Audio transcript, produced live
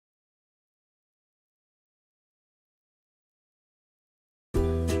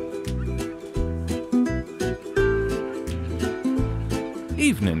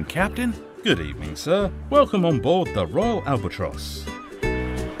evening, Captain. Good evening, sir. Welcome on board the Royal Albatross.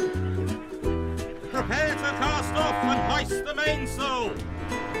 Prepare to cast off and hoist the mainsail!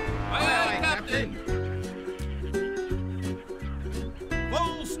 Aye, Captain!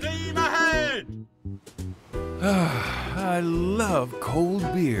 Full steam ahead! I love cold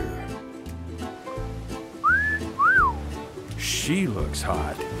beer. She looks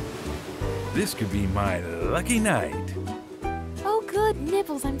hot. This could be my lucky night. Oh, good,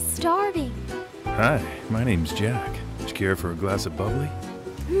 Nibbles, I'm starving. Hi, my name's Jack. Would you care for a glass of bubbly?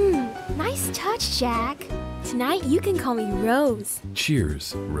 Nice touch, Jack. Tonight you can call me Rose.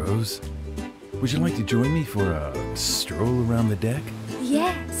 Cheers, Rose. Would you like to join me for a stroll around the deck?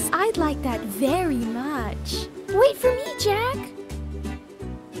 Yes, I'd like that very much. Wait for me, Jack.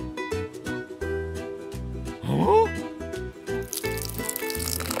 Huh?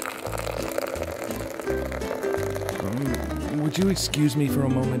 Would you excuse me for a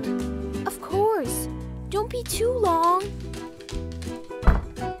moment? Of course. Don't be too long.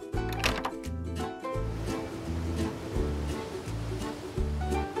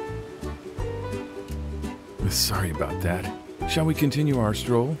 Sorry about that. Shall we continue our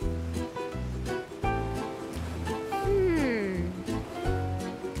stroll?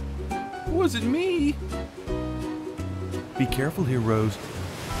 Was it me? Be careful here, Rose.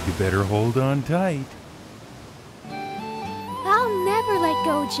 You better hold on tight. I'll never let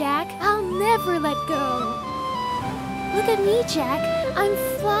go, Jack. I'll never let go. Look at me, Jack. I'm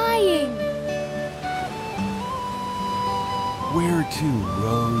flying. Where to,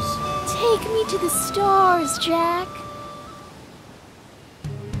 Rose? Take me to the stars, Jack.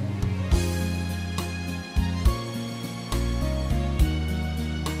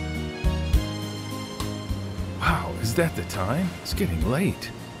 Wow, is that the time? It's getting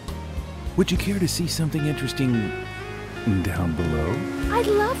late. Would you care to see something interesting down below? I'd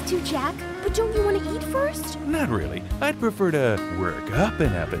love to, Jack, but don't you want to eat first? Not really. I'd prefer to work up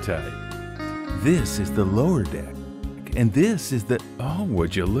an appetite. This is the lower deck, and this is the... Oh,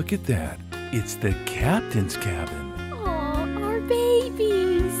 would you look at that? It's the captain's cabin. Aw, our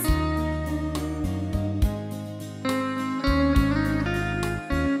babies.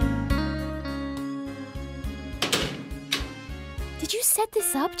 Did you set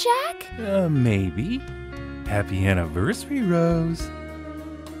this up, Jack? Maybe. Happy anniversary, Rose.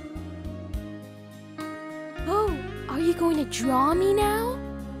 Oh, are you going to draw me now?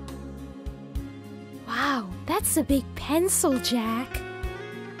 Wow, that's a big pencil, Jack.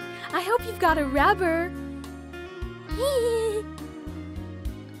 I hope you've got a rubber.